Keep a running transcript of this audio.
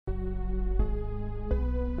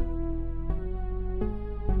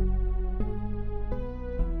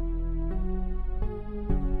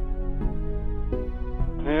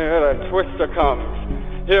twister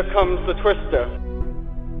comes. Here comes the twister.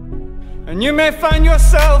 And you may find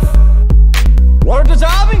yourself water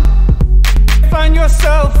dissolving, find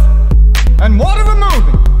yourself and water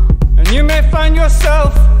removing. And you may find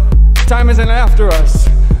yourself, time isn't after us.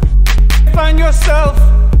 Find yourself,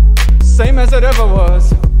 same as it ever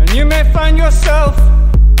was. And you may find yourself,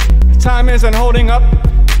 time isn't holding up.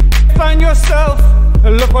 Find yourself,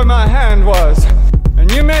 look where my hand was. And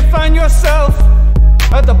you may find yourself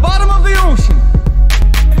at the bottom of the ocean.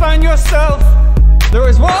 Find yourself, there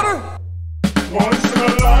is water. Once in a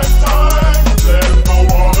lifetime, there's no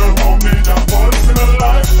water, hold me down. Once in a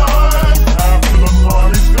lifetime, after the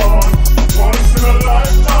money's gone. Once in a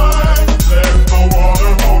lifetime, there's no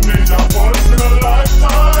water, hold me down. Once in a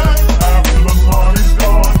lifetime, after the money's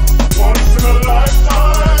gone. Once in a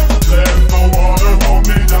lifetime, there's no water, hold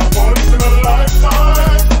me down. Once in a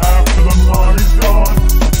lifetime, after the money's gone.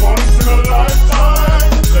 Once in a lifetime,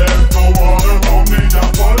 there's no water, hold me down.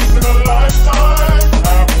 Once in a lifetime,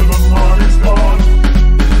 after the money's gone.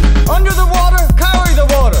 Under the water, carry the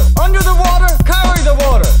water. Under the water, carry the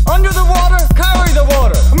water. Under the water, carry the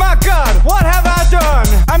water. My God, what have I done?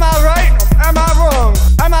 Am I right? Am I wrong?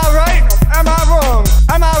 Am I right? Am I wrong?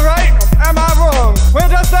 Am I right? Am I wrong? Where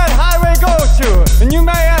does that highway go to? And you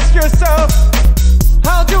may ask yourself,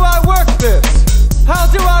 how do I work this? How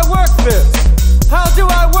do I work this? How do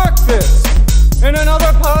I work this? In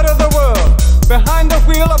another part of the world, behind the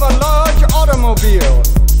wheel of a large automobile.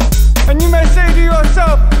 And you may say to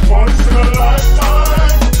yourself, once in a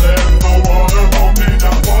lifetime, there's no water, hold me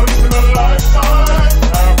down. Once in a lifetime,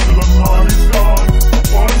 after the money's gone.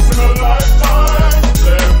 Once in a lifetime,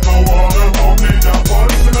 there's no water, hold me down.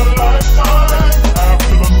 Once in a lifetime,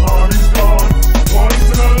 after the money's gone. Once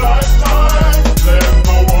in a lifetime, there's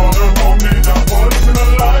no water, hold me down. Once in a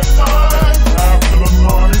lifetime, after the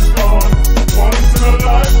money's gone. Once in a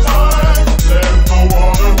lifetime, there's no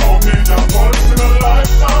water, hold me down. Once in a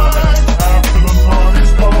lifetime, after the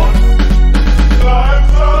money's gone.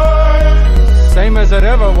 Lifetime, same as it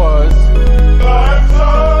ever was.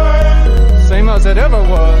 lifetime, Same as it ever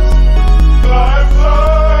was.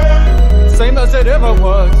 lifetime, Same as it ever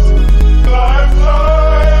was.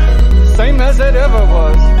 lifetime, Same as it ever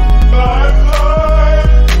was.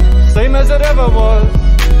 lifetime, Same as it ever was.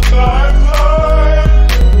 lifetime,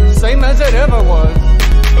 Same as it ever was.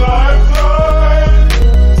 lifetime,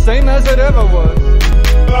 Same as it ever was.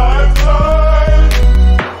 lifetime.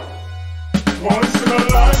 Once in a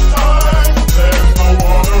lifetime, there's no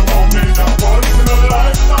water, hold me down. Once in a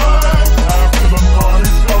lifetime, after the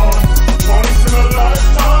money's gone. Once in a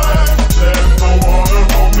lifetime, there's no water,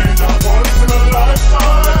 hold me down. Once in a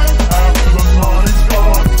lifetime, after the money's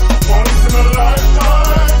gone. Once in a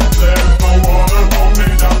lifetime, there's no water, hold me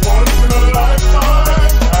down. Once in a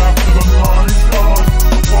lifetime, after the money's gone.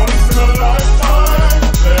 Once in a lifetime,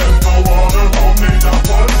 there's no water, hold me down.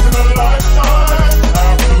 Once in a lifetime,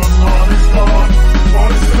 after the money's gone.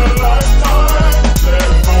 Once in a lifetime,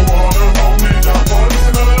 there's no water, hold me down. Once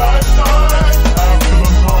in a lifetime, after the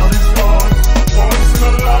money's gone. Once in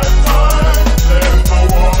a lifetime, there's no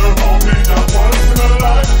water, hold me down. Once in a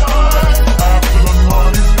lifetime, after the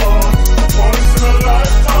money's gone. Once in a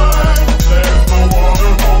lifetime, there's no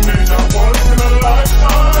water, hold me down. Once in a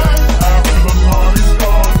lifetime, after the money's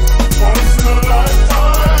gone. Once in a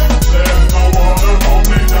lifetime, there's no water, hold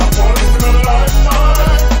me down. Once in a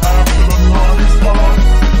lifetime, after the money's gone.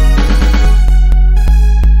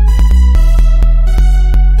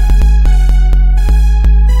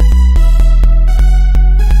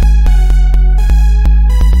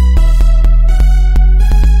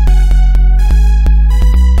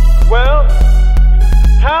 Well,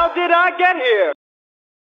 how did I get here?